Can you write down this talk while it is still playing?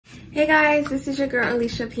Hey guys, this is your girl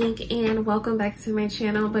Alicia Pink and welcome back to my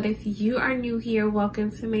channel. But if you are new here, welcome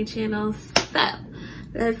to my channel. So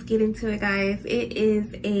let's get into it, guys. It is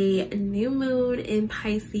a new moon in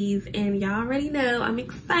Pisces and y'all already know I'm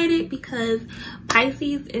excited because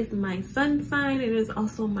Pisces is my sun sign. It is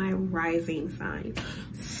also my rising sign.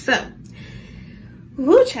 So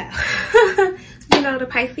woo child. You know, the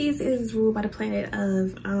Pisces is ruled by the planet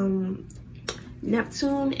of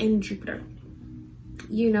Neptune and Jupiter.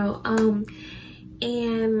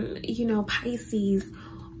 Pisces,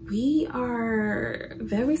 we are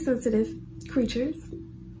very sensitive creatures.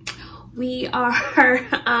 We are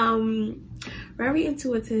very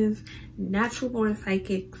intuitive, natural born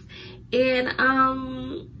psychics.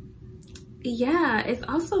 And yeah, it's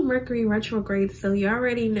also Mercury retrograde, so you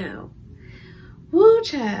already know. Woo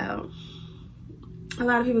child. A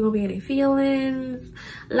lot of people gonna be in their feelings.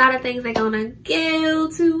 A lot of things ain't gonna go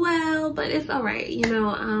too well, but it's all right.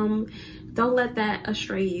 Don't let that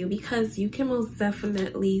astray you because you can most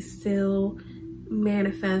definitely still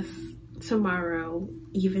manifest tomorrow,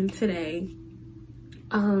 even today.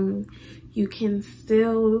 You can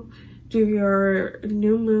still do your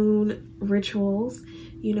new moon rituals.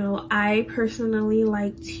 I personally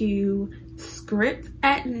like to script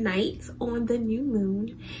at night on the new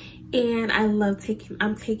moon. And I love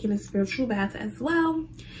I'm taking a spiritual bath as well.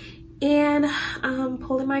 And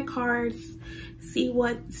pulling my cards, see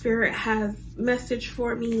what spirit has message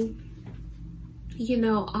for me.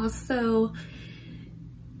 Also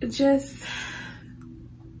just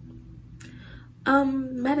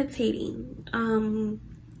meditating,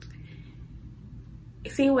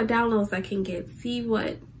 seeing what downloads I can get, see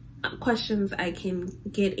what questions I can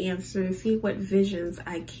get answered, see what visions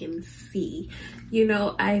I can see.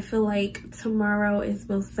 I feel like tomorrow is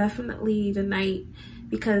most definitely the night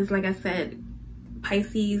because, like I said,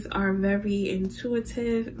 Pisces are very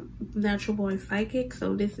intuitive, natural born psychic.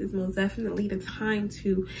 So this is most definitely the time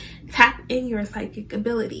to tap in your psychic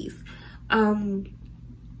abilities. And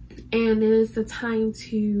it is the time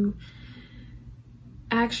to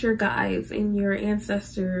ask your guides and your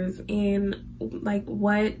ancestors and like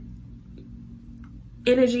what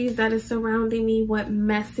energies that is surrounding me, what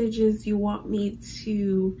messages you want me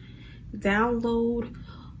to download.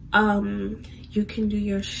 You can do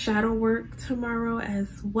your shadow work tomorrow as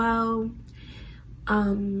well.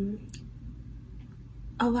 A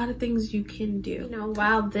lot of things you can do.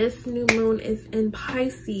 While this new moon is in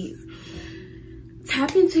Pisces,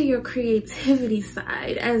 tap into your creativity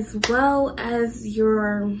side as well as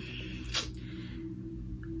your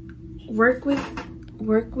work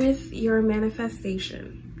with your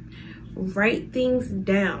manifestation. Write things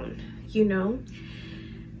down.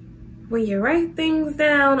 When you write things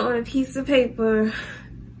down on a piece of paper,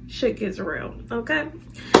 shit gets real, okay?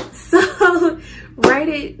 So write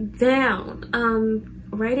it down.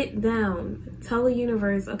 Write it down. Tell the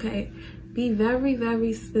universe, okay? Be very,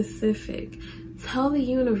 very specific. Tell the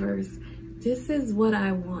universe, this is what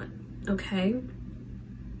I want, okay?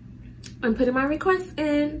 I'm putting my request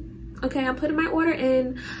in, okay? I'm putting my order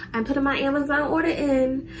in. I'm putting my Amazon order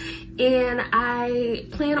in. And I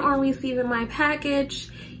plan on receiving my package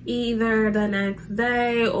either the next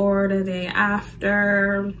day or the day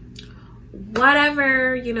after,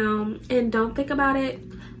 whatever, and don't think about it.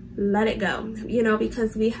 Let it go,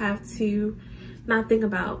 because we have to not think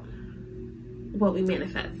about what we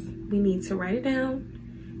manifest. We need to write it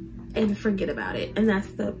down and forget about it. And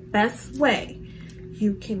that's the best way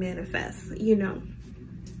you can manifest,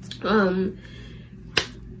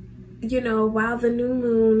 while the new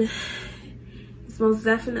moon is most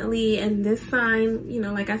definitely in this sign,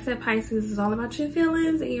 like I said, Pisces is all about your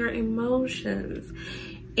feelings and your emotions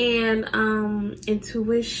and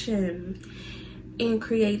intuition and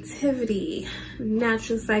creativity,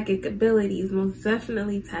 natural psychic abilities. Most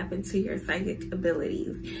definitely tap into your psychic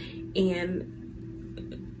abilities and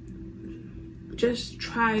just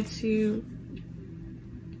try to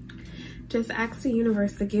ask the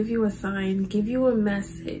universe to give you a sign, give you a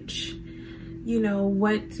message.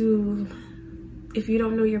 If you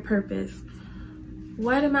don't know your purpose,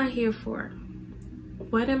 what am I here for?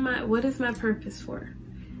 What is my purpose for?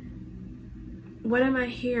 What am I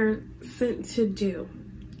here sent to do?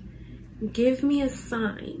 Give me a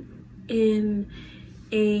sign in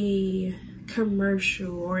a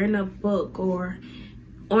commercial or in a book or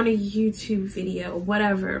on a YouTube video,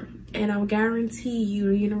 whatever. And I'll guarantee you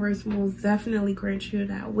the universe will definitely grant you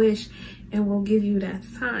that wish and will give you that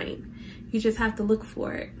sign. You just have to look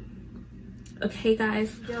for it. Okay,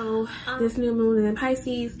 guys, this new moon is in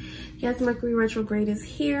Pisces. Yes, Mercury retrograde is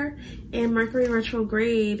here. And Mercury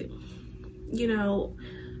retrograde,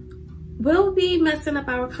 will be messing up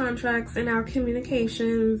our contracts and our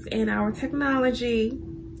communications and our technology,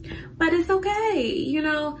 but it's okay. You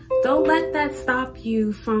know, don't let that stop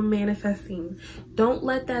you from manifesting. Don't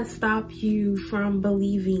let that stop you from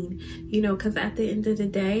believing, you know, because at the end of the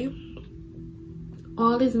day,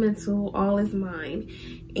 all is mental, all is mind,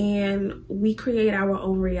 and we create our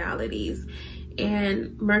own realities,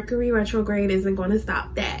 and Mercury retrograde isn't going to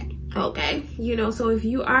stop that. Okay, you know, so if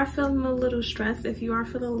you are feeling a little stressed, if you are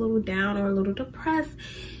feeling a little down or a little depressed,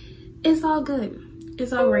 it's all good.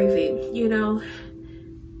 It's all gravy, you know.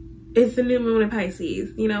 It's the new moon in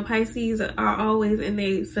Pisces. You know, Pisces are always in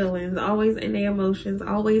their feelings, always in their emotions,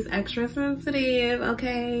 always extra sensitive.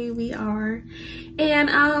 Okay, we are.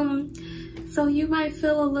 And so you might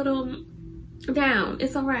feel a little down.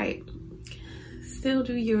 It's all right. Still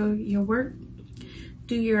do your work.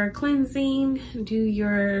 Do your cleansing, do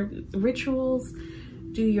your rituals,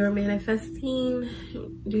 do your manifesting,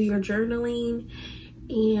 do your journaling,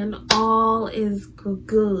 and all is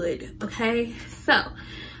good, okay? So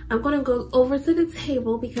I'm gonna go over to the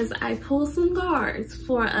table because I pulled some cards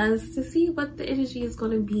for us to see what the energy is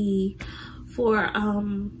gonna be for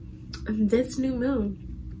this new moon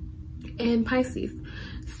in Pisces.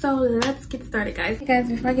 So let's get started, guys. Hey guys,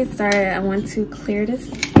 before I get started, I want to clear the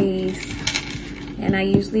space. And I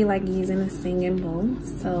usually like using a singing bowl,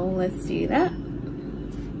 so let's do that.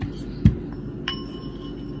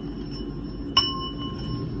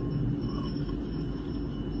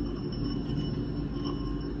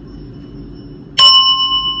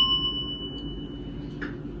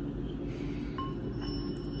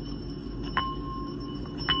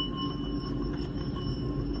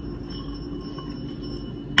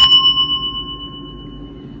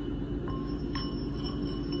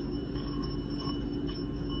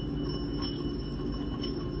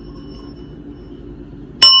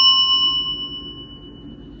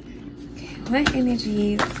 What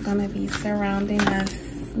energy is gonna be surrounding us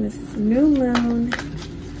this new moon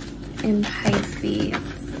in Pisces?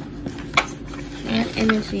 What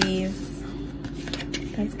energies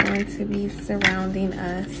that's going to be surrounding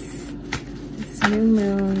us this new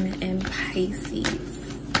moon in Pisces?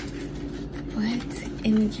 What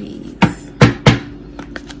energies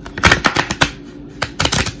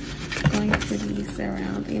going to be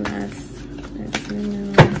surrounding us this new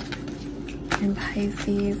moon in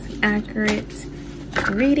Pisces? Accurate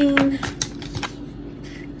reading.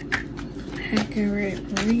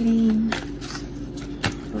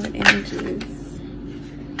 What energies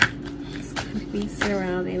is going to be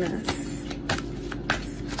surrounding us?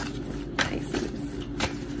 Pisces.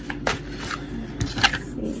 Let's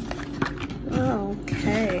see.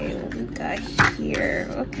 Okay, what we got here?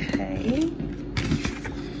 Okay.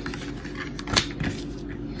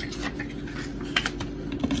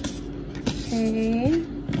 Okay.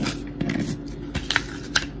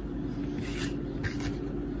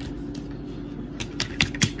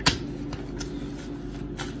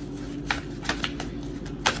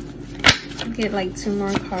 Get like 2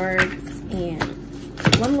 more cards and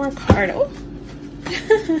 1 more card. Oh,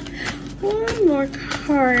 1 more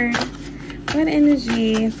card. What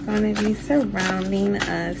energy is going to be surrounding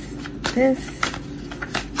us this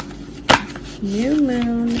new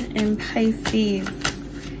moon in Pisces?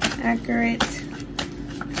 Accurate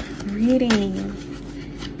reading.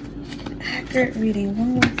 Accurate reading.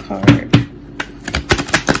 1 more card.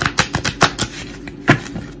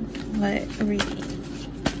 What reading?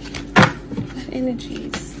 What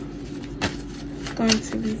energies is going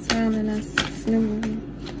to be surrounding us this new moon?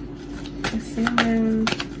 This new moon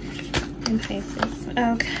in Pisces.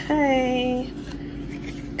 Okay.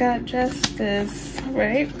 Got justice,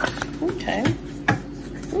 right? Okay.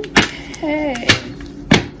 Okay.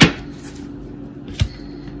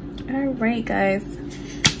 All right, guys.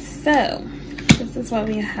 So this is what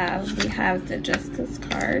we have. We have the Justice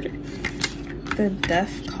card, the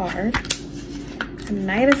Death card, the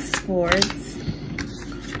Knight of Swords,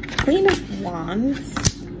 Queen of Wands,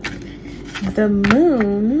 the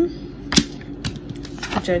Moon,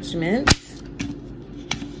 Judgment,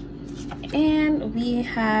 and we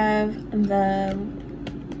have the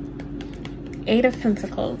Eight of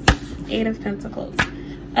Pentacles. Eight of Pentacles.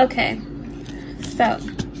 Okay, so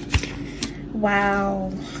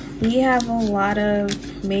wow, we have a lot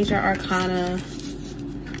of major arcana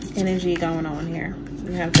energy going on here.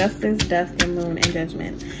 We have Justice, Death, the Moon, and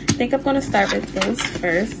Judgment. I think I'm going to start with those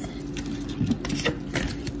first.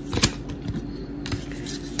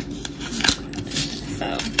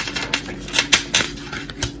 So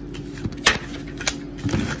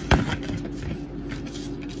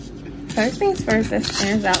first things first that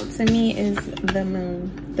stands out to me is the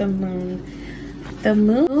moon. The moon. the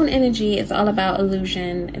moon energy is all about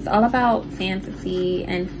illusion. It's all about fantasy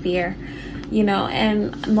and fear, you know,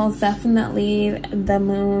 and most definitely the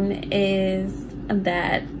moon is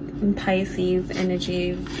that Pisces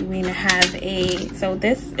energy. We're gonna have so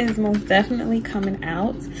this is most definitely coming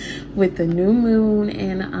out with the new moon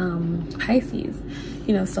in Pisces,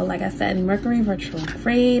 you know. So like I said, Mercury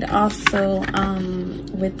retrograde, also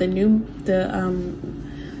with the new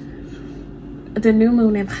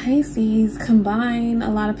moon in Pisces combined, a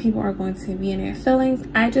lot of people are going to be in their feelings.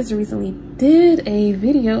 I just recently did a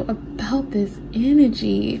video about this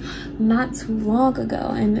energy not too long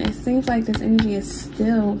ago, and it seems like this energy is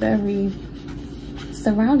still very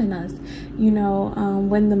surrounding us, you know.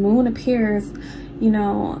 When the moon appears,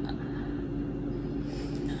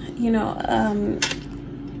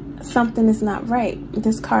 something is not right.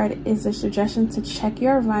 This card is a suggestion to check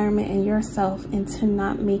your environment and yourself and to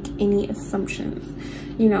not make any assumptions,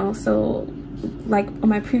 you know. So like on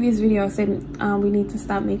my previous video I said, we need to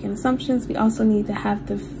stop making assumptions. We also need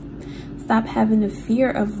to stop having the fear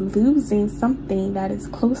of losing something that is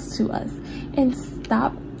close to us, and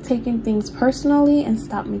stop taking things personally and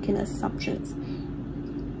stop making assumptions,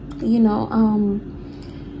 you know.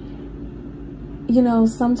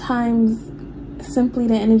 Sometimes simply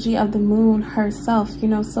the energy of the moon herself, you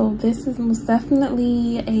know. So this is most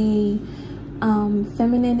definitely a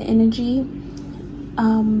feminine energy.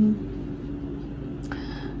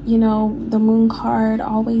 You know, the moon card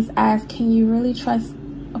always asks, can you really trust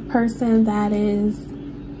a person that is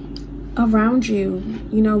around you?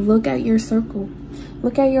 You know, look at your circle,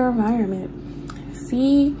 look at your environment,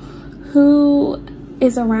 see who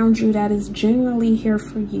is around you that is genuinely here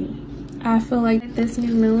for you. I feel like this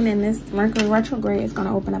new moon and this Mercury retrograde is going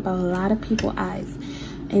to open up a lot of people's eyes,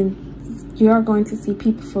 and you're going to see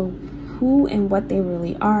people for who and what they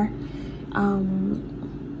really are.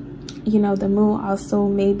 You know, the moon also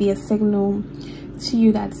may be a signal to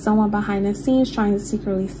you that someone behind the scenes trying to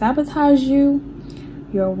secretly sabotage you,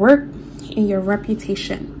 your work, and your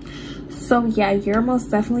reputation. So yeah, you're most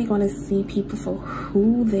definitely going to see people for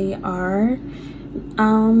who they are.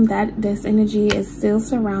 That this energy is still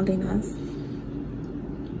surrounding us.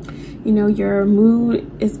 You know, your mood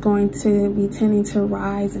is going to be tending to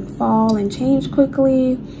rise and fall and change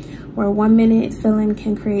quickly, where 1 minute feeling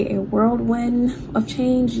can create a whirlwind of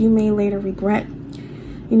change you may later regret.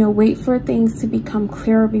 You know, wait for things to become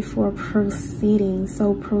clearer before proceeding.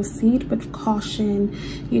 So proceed with caution.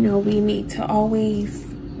 You know, we need to always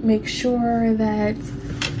make sure that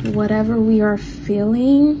whatever we are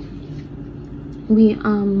feeling, we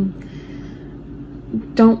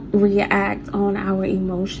don't react on our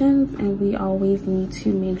emotions, and we always need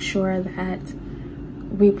to make sure that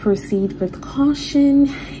we proceed with caution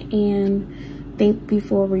and think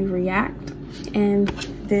before we react. And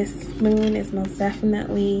this moon is most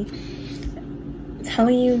definitely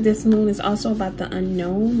telling you, this moon is also about the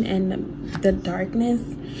unknown and the darkness.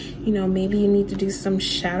 You know, maybe you need to do some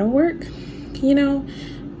shadow work, you know,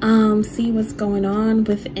 see what's going on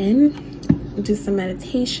within, do some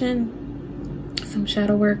meditation, some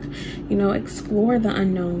shadow work, you know, explore the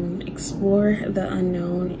unknown,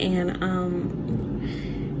 and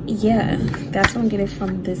yeah, that's what I'm getting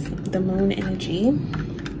from the moon energy.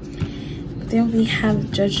 Then we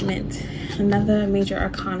have Judgment, another major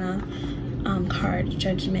arcana card,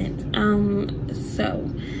 Judgment.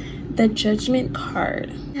 So the Judgment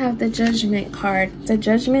card, we have the Judgment card. The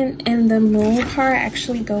Judgment and the moon card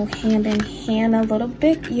actually go hand in hand a little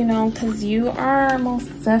bit, you know, because you are most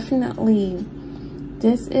definitely,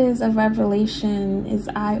 this is a revelation, is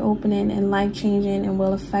eye-opening and life-changing, and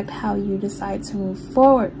will affect how you decide to move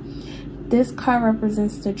forward. This card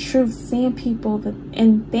represents the truth, seeing people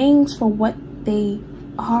and things for what they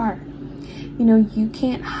are. You know, you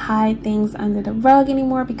can't hide things under the rug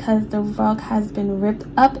anymore, because the rug has been ripped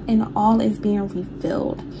up and all is being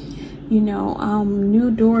revealed. You know,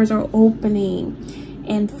 new doors are opening,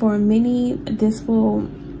 and for many, this will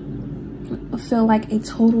feel like a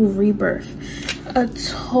total rebirth. A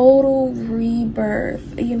total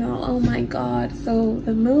rebirth, you know. Oh my god. So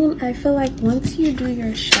the moon, I feel like once you do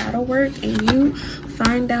your shadow work and you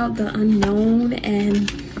find out the unknown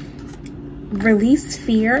and release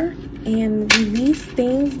fear and release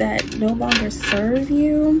things that no longer serve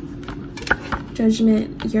you,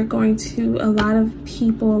 Judgment, you're going to, a lot of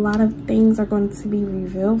people, a lot of things are going to be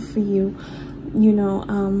revealed for you, you know.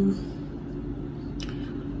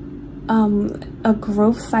 A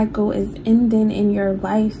growth cycle is ending in your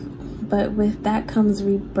life, but with that comes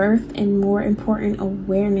rebirth and, more important,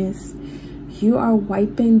 awareness. You are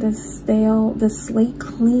wiping the slate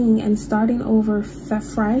clean and starting over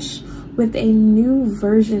fresh with a new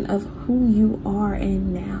version of who you are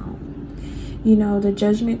and now. You know, the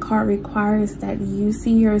Judgment card requires that you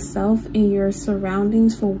see yourself and your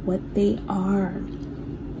surroundings for what they are.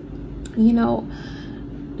 You know,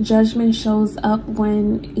 Judgment shows up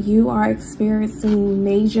when you are experiencing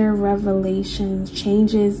major revelations,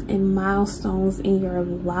 changes, and milestones in your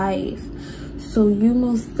life. So you're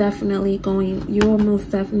most definitely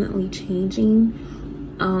changing.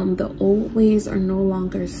 The old ways are no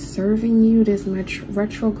longer serving you. This much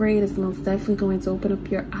retrograde is most definitely going to open up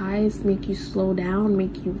your eyes, make you slow down,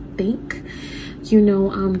 make you think. You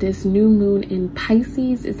know, this new moon in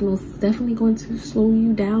Pisces is most definitely going to slow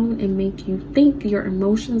you down and make you think. Your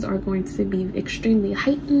emotions are going to be extremely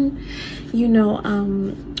heightened, you know.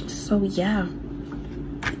 So yeah.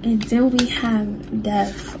 And then we have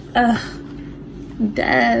Death.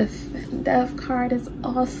 Death card is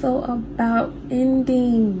also about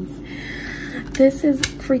endings. This is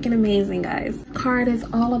freaking amazing, guys. Card is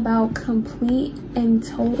all about complete and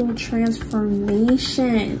total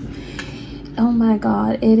transformation. Oh my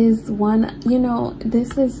god, it is one, you know,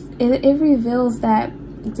 this is it reveals that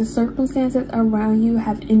the circumstances around you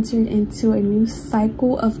have entered into a new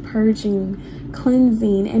cycle of purging,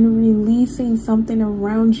 cleansing, and releasing something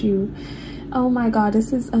around you. Oh my god,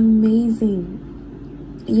 this is amazing.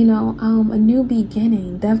 You know, a new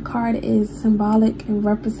beginning. Death card is symbolic and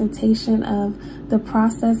representation of the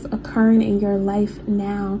process occurring in your life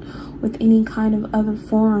now with any kind of other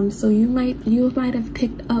form. So you might have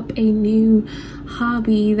picked up a new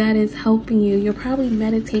hobby that is helping you. You're probably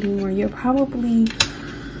meditating more. You're probably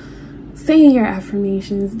saying your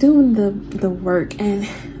affirmations, doing the work, and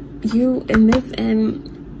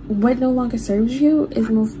what no longer serves you is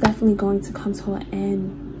most definitely going to come to an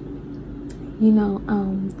end. You know,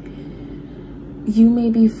 you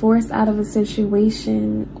may be forced out of a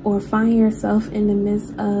situation or find yourself in the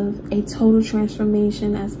midst of a total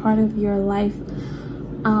transformation as part of your life,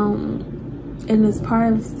 and as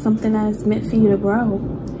part of something that is meant for you to grow.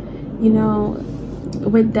 You know,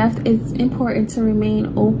 with death, it's important to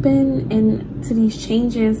remain open and to these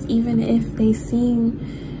changes, even if they seem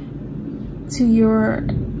to your,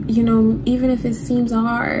 you know, even if it seems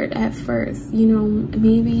hard at first. You know,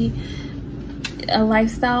 maybe a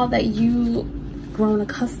lifestyle that you grown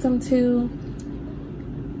accustomed to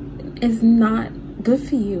is not good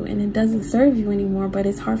for you and it doesn't serve you anymore, but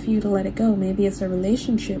it's hard for you to let it go. Maybe it's a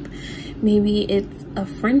relationship, maybe it's a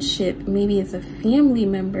friendship, maybe it's a family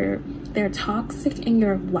member. They're toxic in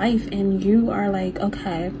your life and you are like,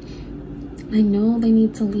 okay, I know they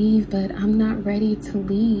need to leave, but I'm not ready to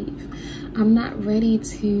leave. I'm not ready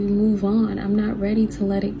to move on. I'm not ready to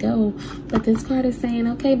let it go. But this card is saying,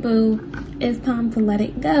 okay, boo, it's time to let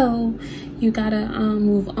it go. You gotta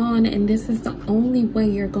move on, and this is the only way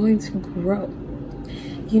you're going to grow.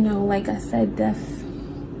 You know, like I said, death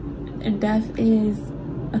is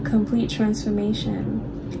a complete transformation.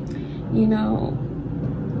 You know,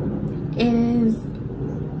 it is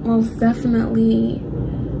most definitely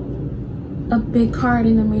a big card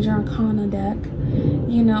in the Major Arcana deck.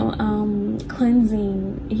 You know,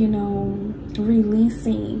 cleansing, you know,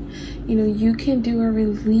 releasing. You know, you can do a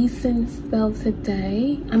releasing spell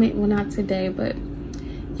today. I mean, well, not today, but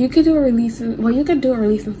you could do a releasing, well, you could do a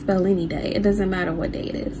releasing spell any day. It doesn't matter what day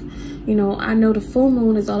it is. You know, I know the full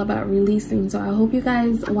moon is all about releasing, so I hope you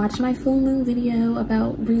guys watch my full moon video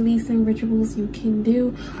about releasing rituals you can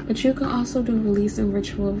do, but you can also do a releasing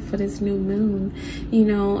ritual for this new moon, you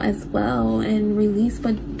know, as well, and release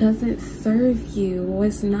what doesn't serve you or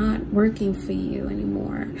it's not working for you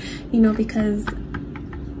anymore, you know, because,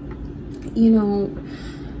 you know,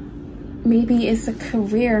 maybe it's a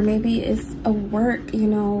career, maybe it's a work, you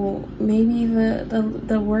know, maybe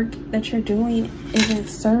the work that you're doing isn't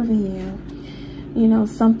serving you. You know,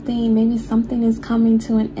 maybe something is coming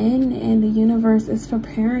to an end and the universe is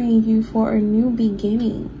preparing you for a new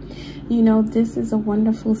beginning. You know, this is a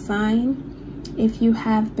wonderful sign. If you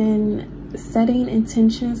have been setting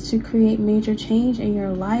intentions to create major change in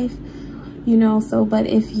your life, you know, but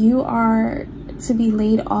if you are to be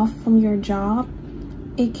laid off from your job,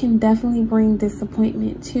 it can definitely bring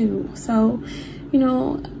disappointment too. So, you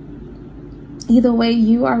know, either way,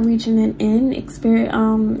 you are reaching an end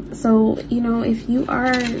experience. So, you know, if you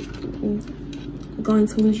are going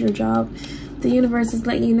to lose your job, the universe is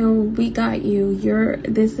letting you know, we got you.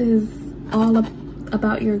 This is all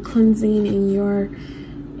about your cleansing and your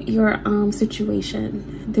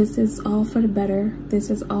situation. This is all for the better. This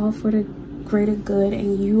is all for the greater good,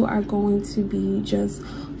 and you are going to be just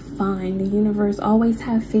fine. The universe, always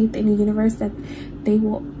have faith in the universe that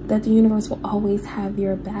the universe will always have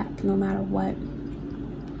your back no matter what.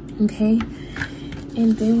 Okay,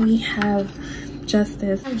 And then we have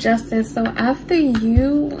Justice. So after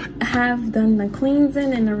you have done the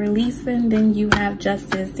cleansing and the releasing, then you have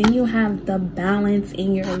Justice. Then you have the balance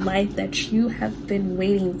in your life that you have been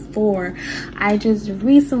waiting for. I just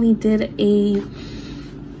recently did a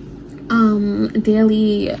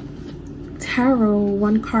daily tarot,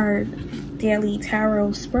 1 card daily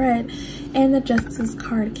tarot spread, and the Justice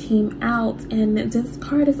card came out, and this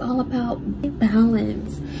card is all about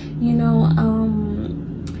balance. You know,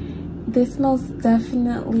 this most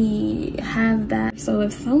definitely have that. So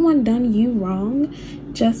if someone done you wrong,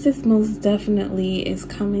 Justice most definitely is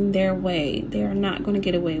coming their way. They are not going to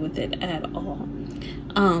get away with it at all.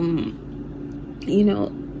 You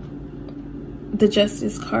know, the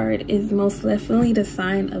Justice card is most definitely the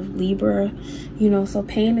sign of Libra, you know, so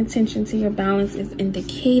paying attention to your balance is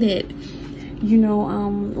indicated. You know,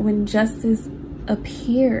 when Justice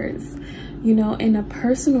appears, you know, in a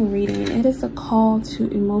personal reading, it is a call to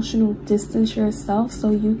emotional distance yourself so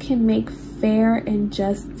you can make fair and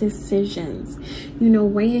just decisions. You know,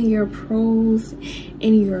 weighing your pros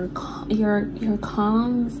and your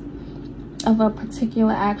cons of a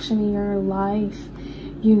particular action in your life.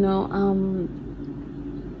 You know,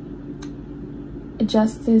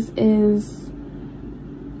 Justice is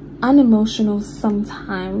unemotional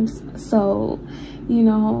sometimes. So, you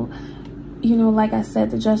know, like I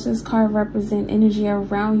said, the Justice card represents energy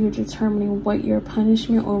around you determining what your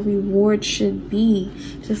punishment or reward should be.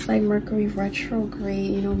 Just like Mercury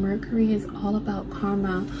retrograde, you know, Mercury is all about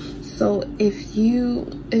karma. So if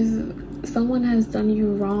someone has done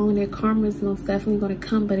you wrong, their karma is most definitely going to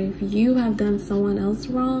come. But if you have done someone else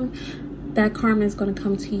wrong, that karma is going to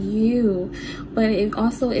come to you. But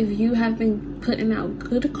if you have been putting out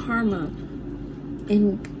good karma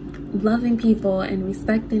and loving people and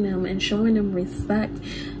respecting them and showing them respect,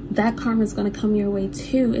 that karma is going to come your way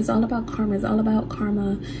too. It's all about karma. It's all about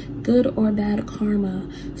karma, good or bad karma.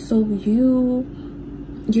 So you're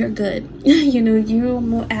good. You know,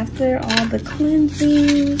 you, after all the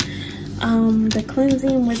cleansing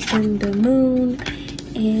within the moon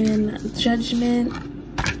and judgment,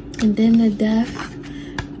 and then the death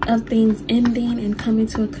of things ending and coming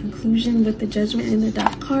to a conclusion with the judgment and the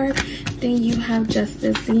death card, then you have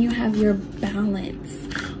Justice, then you have your balance.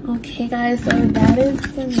 Okay guys, so that is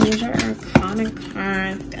the major arcana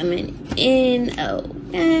cards coming in.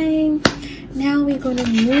 Okay, now we're going to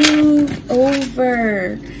move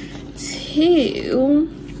over to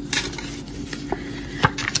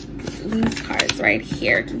these cards right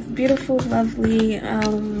here. Just beautiful, lovely.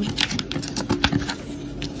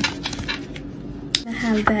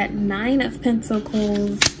 Have that 9 of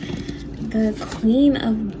Pentacles, the Queen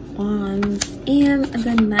of Wands, and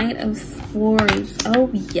the Knight of Swords. Oh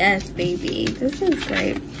yes, baby, this is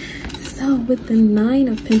great. So with the 9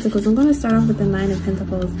 of Pentacles, I'm going to start off with the 9 of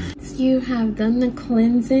Pentacles. You have done the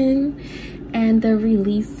cleansing and the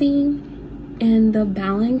releasing and the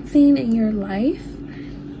balancing in your life.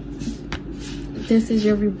 This is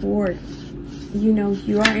your reward. You know,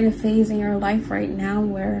 you are in a phase in your life right now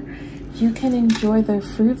where you can enjoy the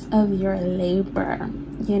fruits of your labor.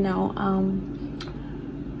 You know,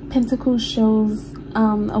 Pentacles shows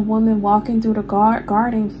a woman walking through the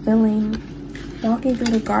garden feeling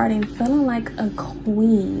like a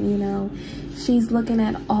queen. You know, she's looking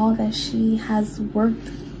at all that she has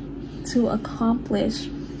worked to accomplish.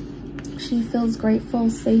 She feels grateful,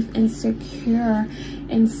 safe, and secure,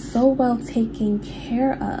 and so well taken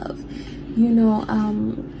care of. You know,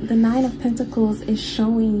 the 9 of Pentacles is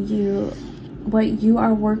showing you what you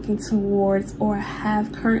are working towards or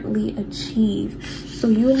have currently achieved. So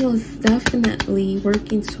you are most definitely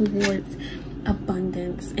working towards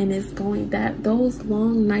abundance, and it's going that those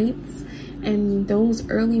long nights and those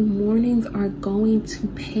early mornings are going to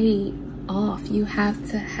pay off. You have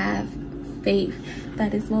to have faith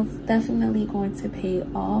that is most definitely going to pay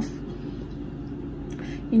off.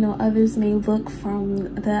 You know, others may look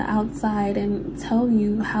from the outside and tell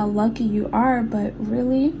you how lucky you are, but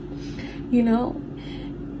really, you know,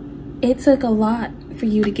 it took a lot for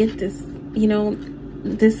you to get this. You know,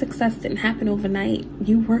 this success didn't happen overnight.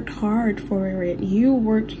 You worked hard for it. You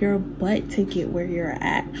worked your butt to get where you're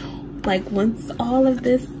at. Like, once all of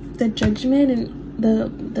this, the judgment and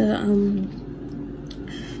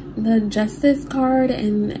the Justice card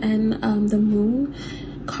and the Moon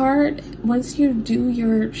card, once you do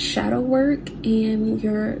your shadow work and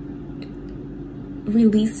your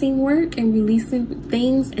releasing work and releasing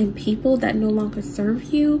things and people that no longer serve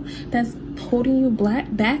you, that's holding you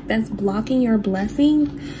back, that's blocking your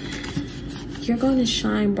blessings, you're going to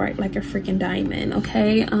shine bright like a freaking diamond.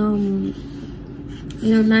 Okay,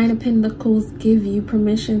 you know, 9 of Pentacles give you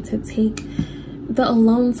permission to take the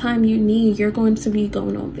alone time you need. You're going to be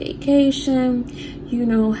going on vacation, you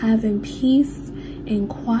know, having peace and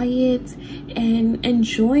quiet and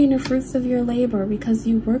enjoying the fruits of your labor because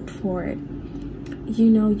you worked for it. You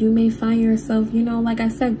know, you may find yourself, you know, like I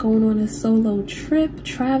said, going on a solo trip,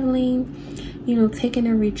 traveling, you know, taking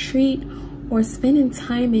a retreat, or spending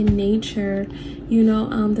time in nature. You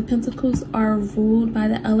know, the Pentacles are ruled by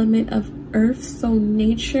the element of earth, so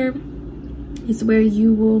nature is where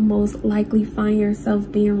you will most likely find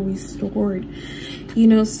yourself being restored. You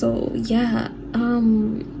know, so yeah,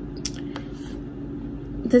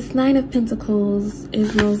 this Nine of Pentacles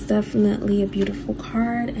is most definitely a beautiful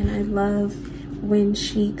card, and I love when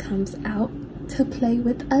she comes out to play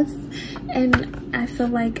with us. And I feel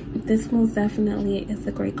like this most definitely is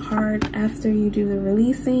a great card after you do the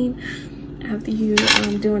releasing, after you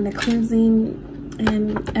doing the cleansing,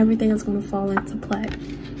 and everything is going to fall into play.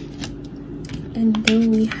 And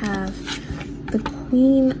then we have the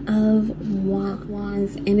Queen of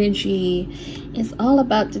Wands energy. Is all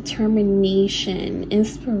about determination,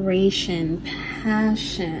 inspiration,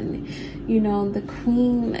 passion. You know, the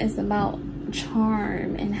Queen is about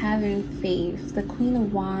charm and having faith. The Queen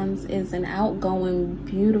of Wands is an outgoing,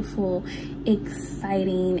 beautiful,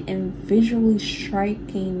 exciting, and visually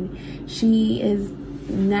striking. She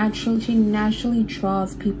naturally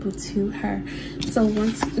draws people to her. So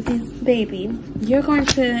once this baby,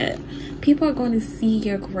 people are going to see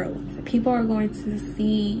your growth. People are going to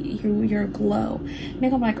see your glow. They're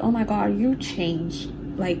gonna be like, oh my God, you changed.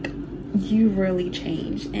 Like, you really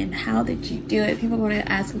changed. And how did you do it? People are going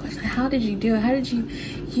to ask questions. How did you do it? How did you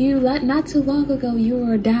not too long ago you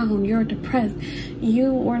were down, you were depressed,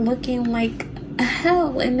 you were looking like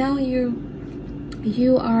hell, and now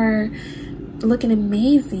you are looking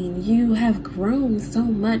amazing. You have grown so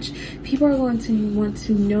much. People are going to want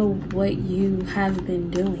to know what you have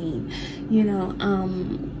been doing. You know,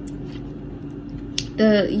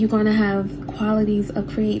 you're going to have qualities of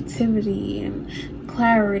creativity and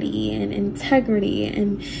clarity and integrity,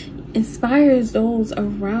 and inspires those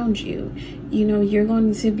around you. You know, you're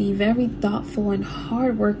going to be very thoughtful and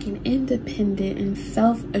hardworking, independent and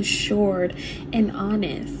self-assured and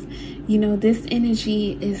honest. You know, this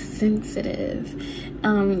energy is sensitive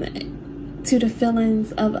to the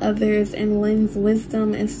feelings of others and lends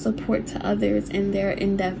wisdom and support to others in their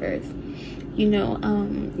endeavors. You know,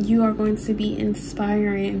 you are going to be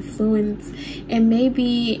inspiring, influence, and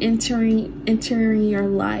maybe entering your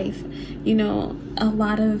life. You know, a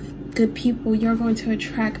lot of good people. You're going to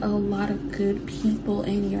attract a lot of good people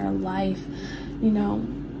in your life. You know,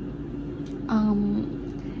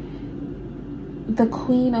 the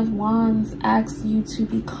Queen of Wands asks you to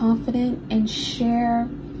be confident and share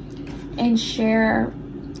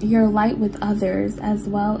your light with others, as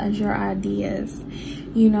well as your ideas.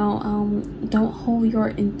 You know, don't hold your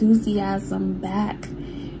enthusiasm back.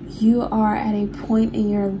 You are at a point in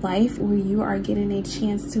your life where you are getting a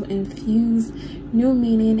chance to infuse new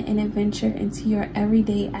meaning and adventure into your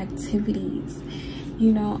everyday activities.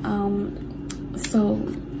 You know, so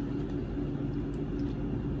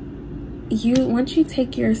once you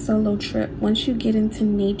take your solo trip, once you get into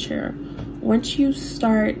nature, once you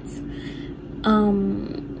start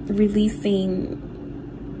releasing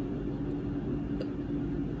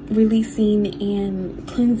and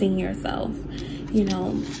cleansing yourself, you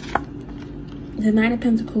know, the Nine of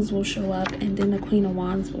Pentacles will show up, and then the Queen of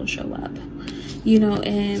Wands will show up. You know,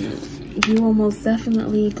 and you are most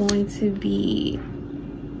definitely going to be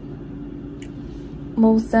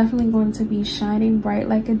shining bright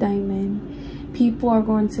like a diamond. People are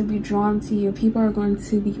going to be drawn to you. People are going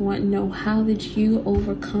to be wanting to know, how did you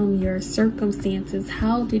overcome your circumstances?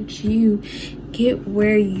 How did you get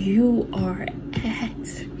where you are at?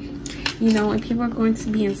 You know, and people are going to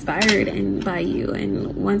be inspired by you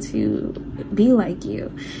and want to be like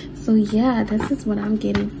you. So yeah, this is what I'm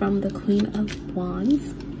getting from the Queen of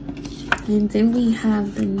Wands. And then we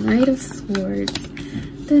have the Knight of Swords.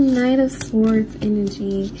 The Knight of Swords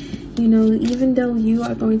energy. You know, even though you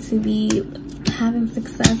are going to be having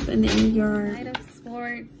success in your Knight of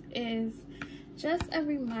Swords, is just a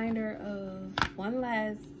reminder of one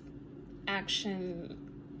last action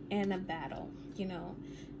in a battle. You know,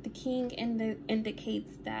 the King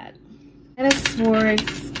indicates that Knight of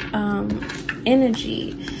Swords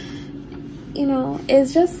energy, you know,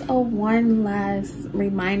 is just a one last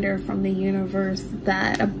reminder from the universe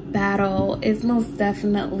that a battle is most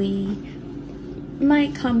definitely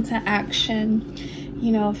might come to action.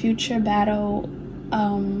 You know, future battle,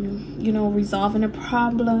 you know, resolving a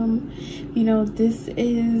problem. You know, this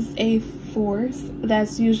is a force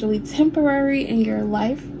that's usually temporary in your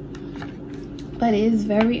life, but it is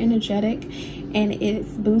very energetic, and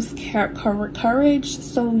it boosts courage,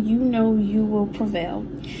 so you know you will prevail.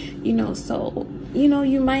 You know, so you know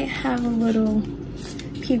you might have a little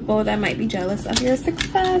people that might be jealous of your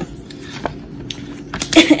success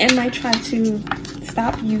and might try to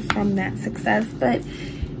stop you from that success, but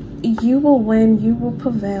you will win, you will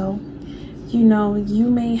prevail. You know, you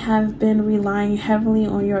may have been relying heavily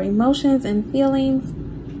on your emotions and feelings,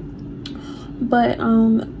 but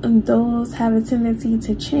those have a tendency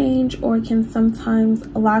to change or can sometimes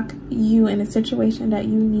lock you in a situation that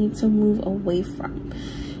you need to move away from.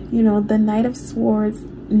 You know, the Knight of Swords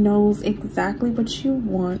knows exactly what you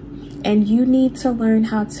want, and you need to learn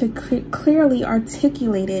how to clearly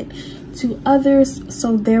articulate it to others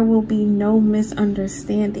so there will be no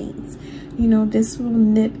misunderstandings. You know, this will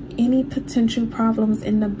nip any potential problems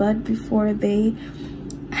in the bud before they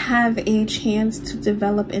have a chance to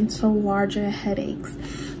develop into larger headaches.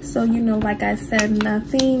 So, you know, like I said,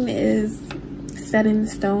 nothing is set in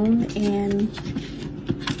stone, and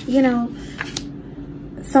you know,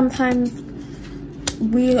 sometimes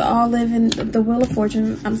we all live in the Wheel of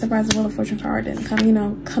Fortune. I'm surprised the Wheel of Fortune card didn't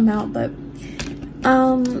come out, but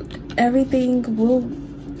everything will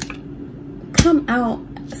come out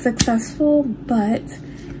successful. But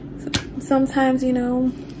sometimes, you know,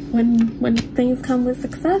 when things come with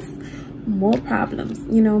success, more problems,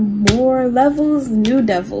 you know, more levels, new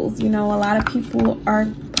devils. You know, a lot of people are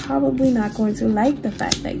probably not going to like the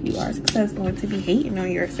fact that you are successful, going to be hating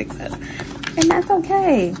on your success, and that's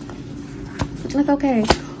okay. That's okay.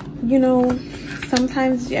 You know,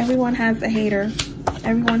 sometimes everyone has a hater.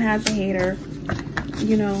 Everyone has a hater.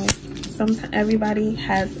 You know, everybody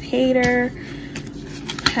has a hater,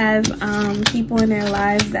 has people in their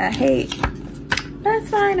lives that hate. That's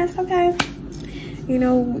fine. That's okay. You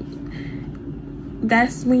know,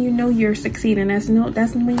 that's when you know you're succeeding. That's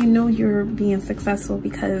when you know you're being successful,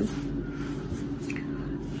 because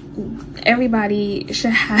everybody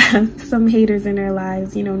should have some haters in their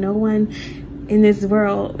lives. You know, no one in this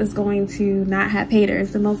world is going to not have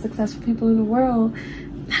haters. The most successful people in the world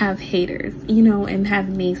have haters, you know, and have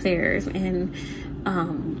naysayers, and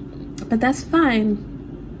but that's fine.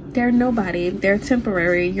 They're nobody. They're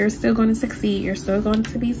temporary. You're still going to succeed. You're still going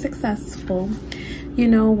to be successful. You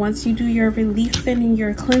know, once you do your releasing and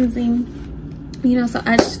your cleansing, you know. So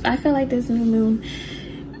I feel like this new moon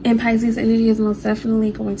in Pisces energy is most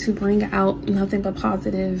definitely going to bring out nothing but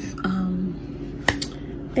positive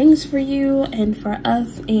things for you and for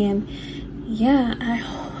us. And yeah,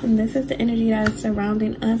 and this is the energy that is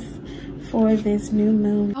surrounding us for this new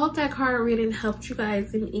moon. I hope that card reading helped you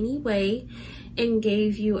guys in any way and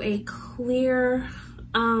gave you a clear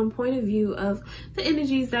point of view of the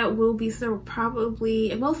energies that will be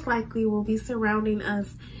probably and most likely will be surrounding us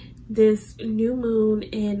this new moon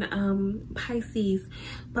in Pisces.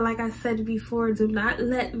 But like I said before, do not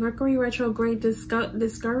let Mercury retrograde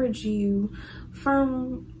discourage you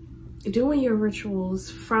from doing your rituals,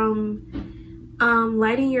 from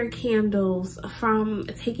lighting your candles, from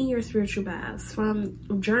taking your spiritual baths, from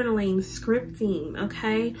journaling, scripting.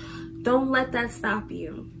 Okay, don't let that stop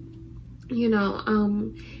you. You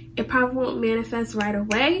know, it probably won't manifest right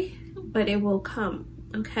away, but it will come.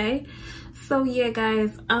 Okay, so yeah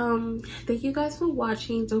guys, thank you guys for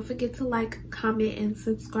watching. Don't forget to like, comment, and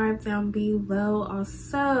subscribe down below.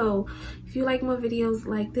 Also, if you like more videos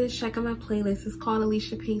like this, check out my playlist. It's called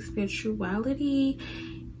Alicia Pink Spirituality.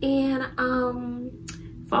 And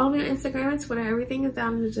follow me on Instagram and Twitter. Everything is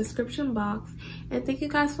down in the description box. And thank you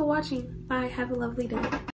guys for watching. Bye. Have a lovely day.